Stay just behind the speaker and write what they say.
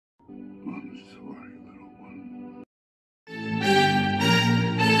sorry, little one.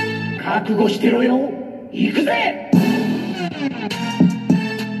 覚悟してろよ。行くぜ。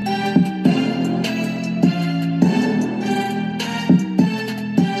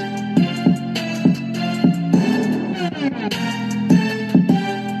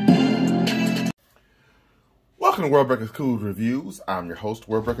Welcome to Worldbreaker Cool's Reviews. I'm your host,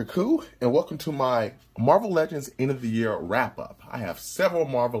 Worldbreaker Cool, and welcome to my Marvel Legends End of the Year wrap-up. I have several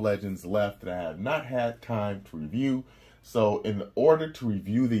Marvel Legends left that I have not had time to review, so in order to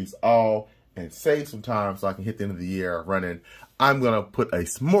review these all and save some time so I can hit the end of the year running, I'm going to put a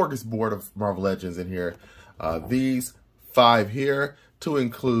smorgasbord of Marvel Legends in here. These 5 here to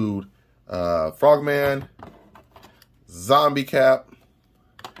include Frogman, Zombie Cap,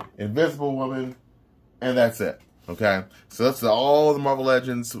 Invisible Woman, and that's it, okay? So that's all the Marvel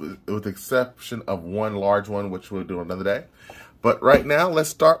Legends, with the exception of one large one, which we'll do another day. But right now, let's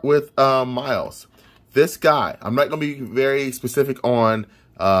start with Miles. This guy, I'm not going to be very specific on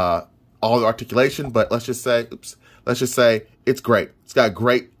all the articulation, but let's just say it's great. It's got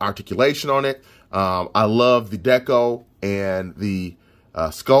great articulation on it. I love the deco and the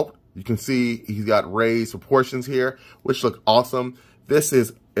sculpt. You can see he's got raised proportions here, which look awesome. This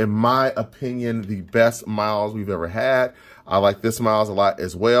is, in my opinion, the best Miles we've ever had. I like this Miles a lot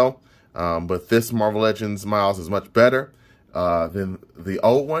as well, but this Marvel Legends Miles is much better than the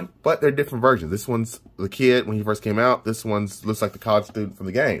old one, but they're different versions. This one's the kid when he first came out. This one looks like the college student from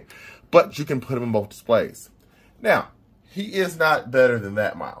the game, but you can put him in both displays. Now, he is not better than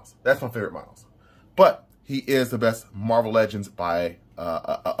that Miles. That's my favorite Miles, but he is the best Marvel Legends by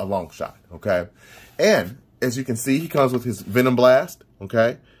a long shot, okay? And as you can see, he comes with his Venom Blast,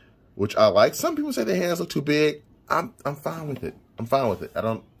 okay, which I like. Some people say their hands look too big. I'm fine with it. I'm fine with it. I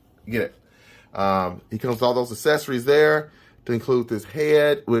don't get it. He comes with all those accessories there to include this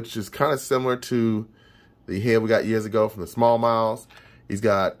head, which is kind of similar to the head we got years ago from the small Miles. He's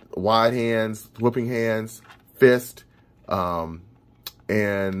got wide hands, whipping hands, fist, and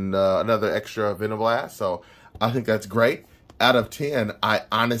another extra Venom Blast. So I think that's great. Out of 10, I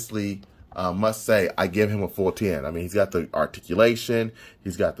honestly must say I give him a full 10. I mean, he's got the articulation,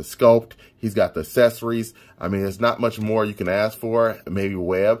 he's got the sculpt, he's got the accessories. I mean, there's not much more you can ask for, maybe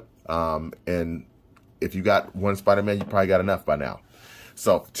web. And if you got one Spider-Man, you probably got enough by now.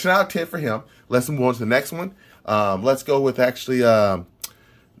 So 10 out of 10 for him. Let's move on to the next one. Let's go with actually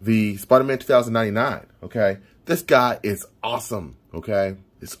the Spider-Man 2099, okay? This guy is awesome, okay?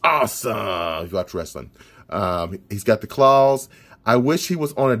 It's awesome if you watch wrestling. He's got the claws. I wish he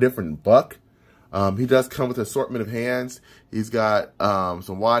was on a different buck. He does come with an assortment of hands. He's got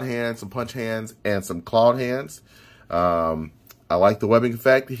some wide hands, some punch hands, and some clawed hands. I like the webbing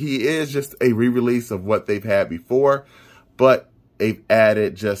effect. He is just a re-release of what they've had before, but they've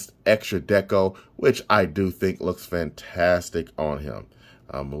added just extra deco, which I do think looks fantastic on him.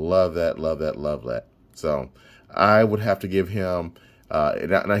 Love that, love that, love that. So I would have to give him,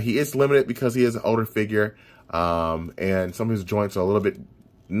 now he is limited because he is an older figure. And some of his joints are a little bit,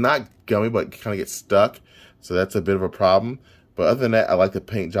 not gummy, but kind of get stuck. So that's a bit of a problem. But other than that, I like the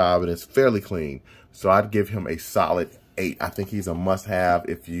paint job, and it's fairly clean. So I'd give him a solid 8. I think he's a must-have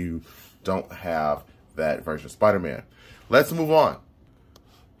if you don't have that version of Spider-Man. Let's move on.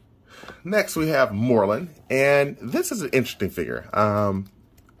 Next, we have Morlun, and this is an interesting figure.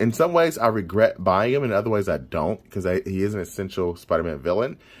 In some ways, I regret buying him, and in other ways, I don't, because he is an essential Spider-Man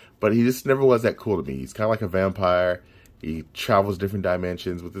villain. But he just never was that cool to me. He's kind of like a vampire. He travels different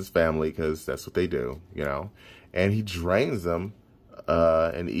dimensions with his family because that's what they do, you know. And he drains them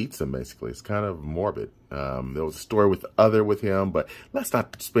and eats them, basically. It's kind of morbid. There was a story with him, but let's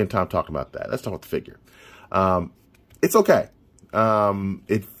not spend time talking about that. Let's talk about the figure. It's okay.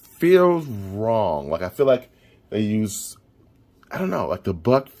 It feels wrong. Like, I feel like they use, I don't know, like the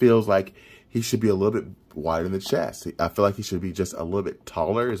buck feels like he should be a little bit wider in the chest. I feel like he should be just a little bit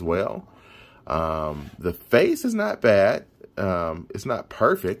taller as well. The face is not bad. It's not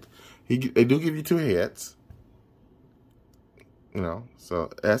perfect. They do give you 2 heads. You know, so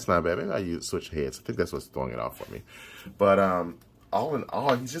that's not bad. Maybe I switch heads. I think that's what's throwing it off for me. But all in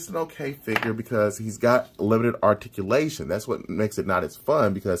all, he's just an okay figure because he's got limited articulation. That's what makes it not as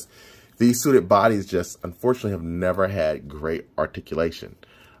fun, because these suited bodies just, unfortunately, have never had great articulation.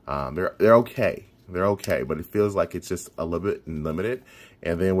 They're okay. They're okay, but it feels like it's just a little bit limited.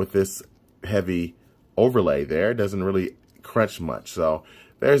 And then with this heavy overlay there, it doesn't really crunch much. So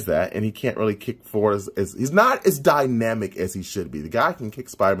there's that. And he can't really kick forward he's not as dynamic as he should be. The guy can kick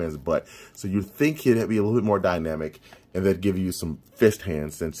Spider-Man's butt, so you'd think he'd be a little bit more dynamic and that'd give you some fist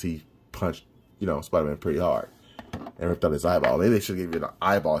hands since he punched, you know, Spider-Man pretty hard. and ripped out his eyeball. Maybe they should give you an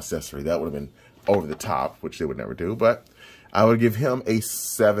eyeball accessory. That would have been over the top, which they would never do. But I would give him a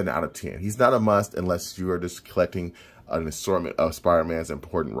 7 out of 10. He's not a must unless you are just collecting an assortment of Spider-Man's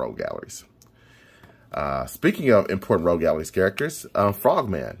important rogue galleries. Speaking of important rogue galleries characters,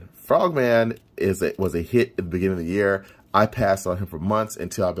 Frogman. Frogman was a hit at the beginning of the year. I passed on him for months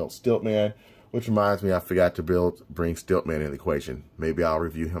until I built Stiltman, which reminds me I forgot to bring Stiltman in the equation. Maybe I'll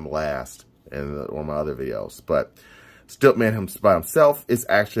review him last in one of my other videos. But Stiltman by himself is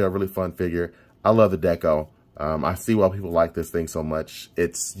actually a really fun figure. I love the deco. I see why people like this thing so much.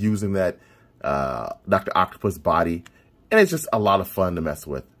 It's using that Dr. Octopus body, and it's just a lot of fun to mess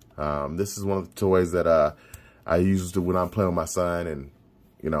with. This is one of the toys that I use when I'm playing with my son, and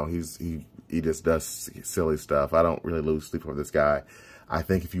you know, he just does silly stuff. I don't really lose sleep over this guy. I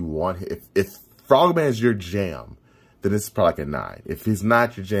think if you want, if Frogman is your jam, then it's probably like a 9. If he's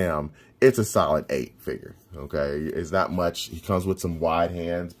not your jam, it's a solid 8 figure. Okay, it's not much. He comes with some wide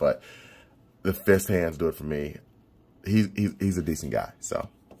hands, but the fist hands do it for me. He's a decent guy. So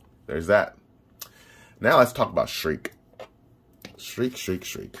there's that. Now let's talk about Shriek. Shriek.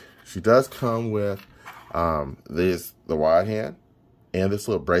 She does come with the wide hand and this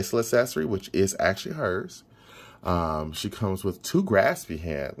little bracelet accessory, which is actually hers. She comes with 2 graspy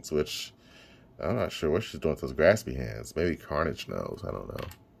hands, which I'm not sure what she's doing with those graspy hands. Maybe Carnage knows. I don't know.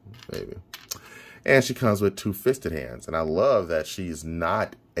 Maybe. And she comes with 2 fisted hands. And I love that she's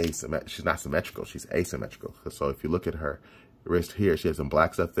not symmetrical. She's asymmetrical. So if you look at her wrist here, she has some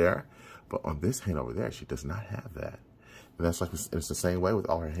black stuff there. But on this hand over there, she does not have that. And that's like, it's the same way with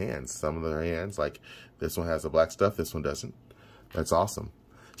all her hands. Some of her hands, like this one has the black stuff, this one doesn't. That's awesome.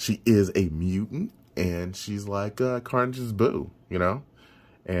 She is a mutant, and she's like Carnage's boo, you know?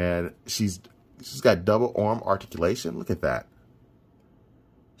 And she's got double arm articulation. Look at that.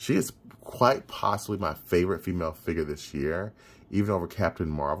 She is quite possibly my favorite female figure this year, even over Captain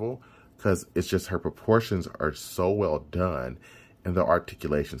Marvel, because it's just her proportions are so well done, and the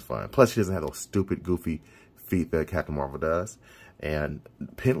articulation's fun. Plus, she doesn't have those stupid, goofy feet that Captain Marvel does. And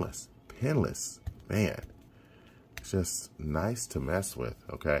pinless, man. It's just nice to mess with,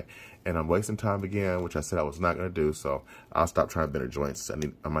 okay? And I'm wasting time again, which I said I was not going to do, so I'll stop trying to bend her joints.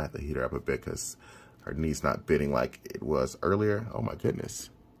 I might have to heat her up a bit because her knee's not bending like it was earlier. Oh, my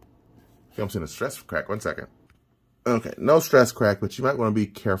goodness. I think I'm seeing a stress crack. 1 second. Okay, no stress crack, but you might want to be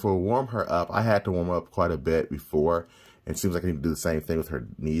careful. Warm her up. I had to warm her up quite a bit before, and it seems like I need to do the same thing with her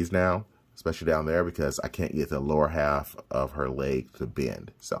knees now, especially down there, because I can't get the lower half of her leg to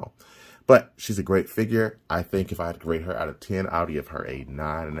bend. So, but she's a great figure. I think if I had to grade her out of 10, I would give her a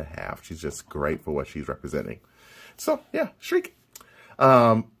 9.5. She's just great for what she's representing. So, yeah, Shriek.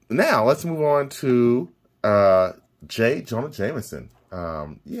 Now, let's move on to J. Jonah Jameson.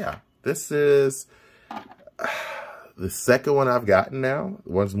 Yeah, this is the second one I've gotten now.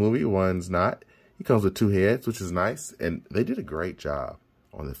 One's movie, one's not. He comes with 2 heads, which is nice, and they did a great job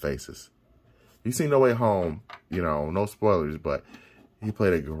on the faces. You see No Way Home, you know, no spoilers, but he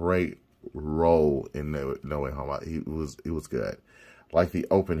played a great role in No Way Home. He was good. Like the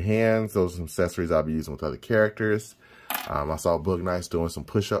open hands, those are some accessories I'll be using with other characters. I saw Boog Nice doing some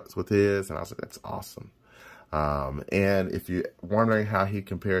push-ups with his, and I was like, that's awesome. And if you're wondering how he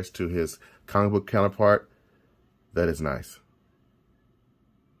compares to his comic book counterpart, that is nice.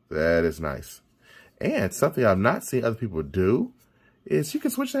 That is nice. And something I've not seen other people do is you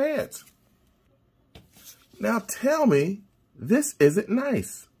can switch the heads. Now tell me this isn't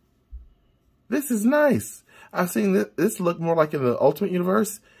nice. This is nice. I've seen this look more like in the Ultimate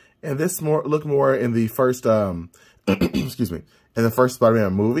Universe, and this look more in the first, excuse me, in the first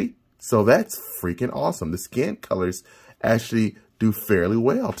Spider-Man movie. So that's freaking awesome. The skin colors actually do fairly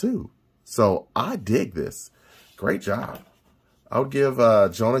well too. So I dig this. Great job. I would give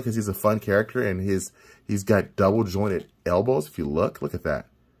Jonah, because he's a fun character, and he's got double jointed elbows. If you look at that.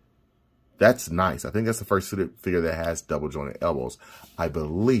 That's nice. I think that's the first suited figure that has double jointed elbows, I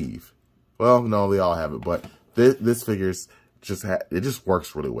believe. Well, no, they all have it, but this figure's it just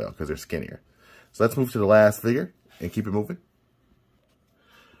works really well because they're skinnier. So let's move to the last figure and keep it moving.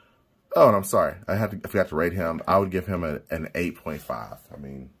 Oh, and I'm sorry. I forgot to rate him. I would give him an 8.5. I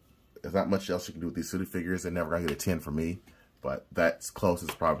mean, there's not much else you can do with these suited figures. They're never going to get a 10 from me, but that's close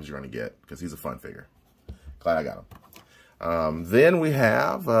as probably as you're going to get because he's a fun figure. Glad I got him. Then we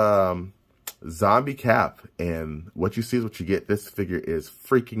have Zombie Cap, and what you see is what you get. This figure is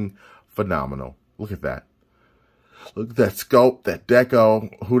freaking phenomenal. Look at that. Look at that sculpt, that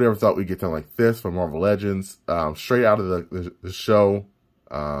deco. Who never thought we'd get something like this from Marvel Legends? Straight out of the show.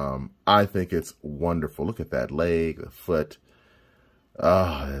 I think it's wonderful. Look at that leg, the foot.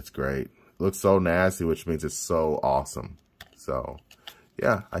 Oh, that's great. looks so nasty, which means it's so awesome. So,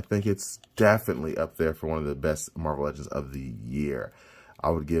 yeah, I think it's definitely up there for one of the best Marvel Legends of the year. I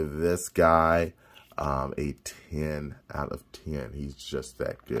would give this guy a 10 out of 10. He's just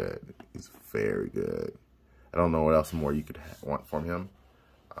that good. He's very good. I don't know what else more you could want from him,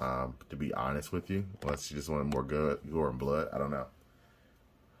 to be honest with you. Unless you just wanted more gore and blood. I don't know.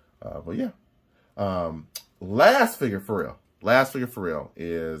 But yeah. Last figure for real. Last figure for real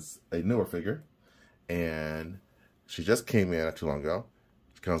is a newer figure. And she just came in not too long ago.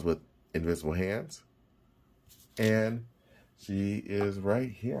 She comes with invisible hands. And she is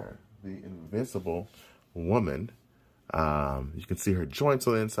right here. The Invisible Woman. You can see her joints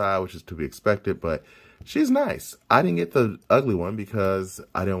on the inside, which is to be expected, but she's nice. I didn't get the ugly one because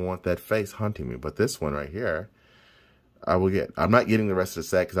I didn't want that face hunting me, but this one right here, I will get. I'm not getting the rest of the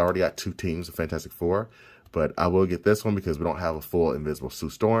set because I already got 2 teams of Fantastic Four, but I will get this one because we don't have a full Invisible Sue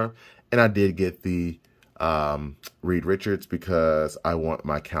Storm, and I did get the Reed Richards because I want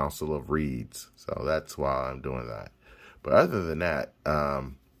my Council of Reeds, so that's why I'm doing that. But other than that,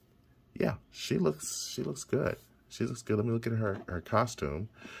 yeah, she looks good. She looks good. Let me look at her costume.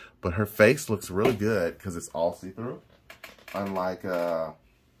 But her face looks really good because it's all see-through. Unlike the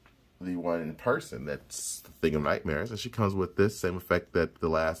one in person that's the Thing of Nightmares. And she comes with this same effect that the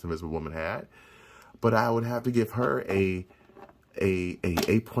last Invisible Woman had. But I would have to give her a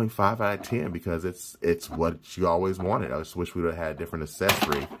 8.5 out of 10 because it's what you always wanted. I just wish we would have had a different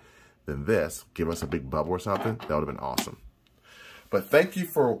accessory than this. Give us a big bubble or something. That would have been awesome. But thank you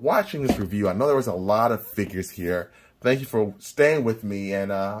for watching this review. I know there was a lot of figures here. Thank you for staying with me.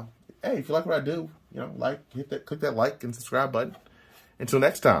 And hey, if you like what I do, you know, click that like and subscribe button. Until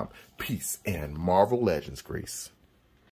next time, peace and Marvel Legends grease.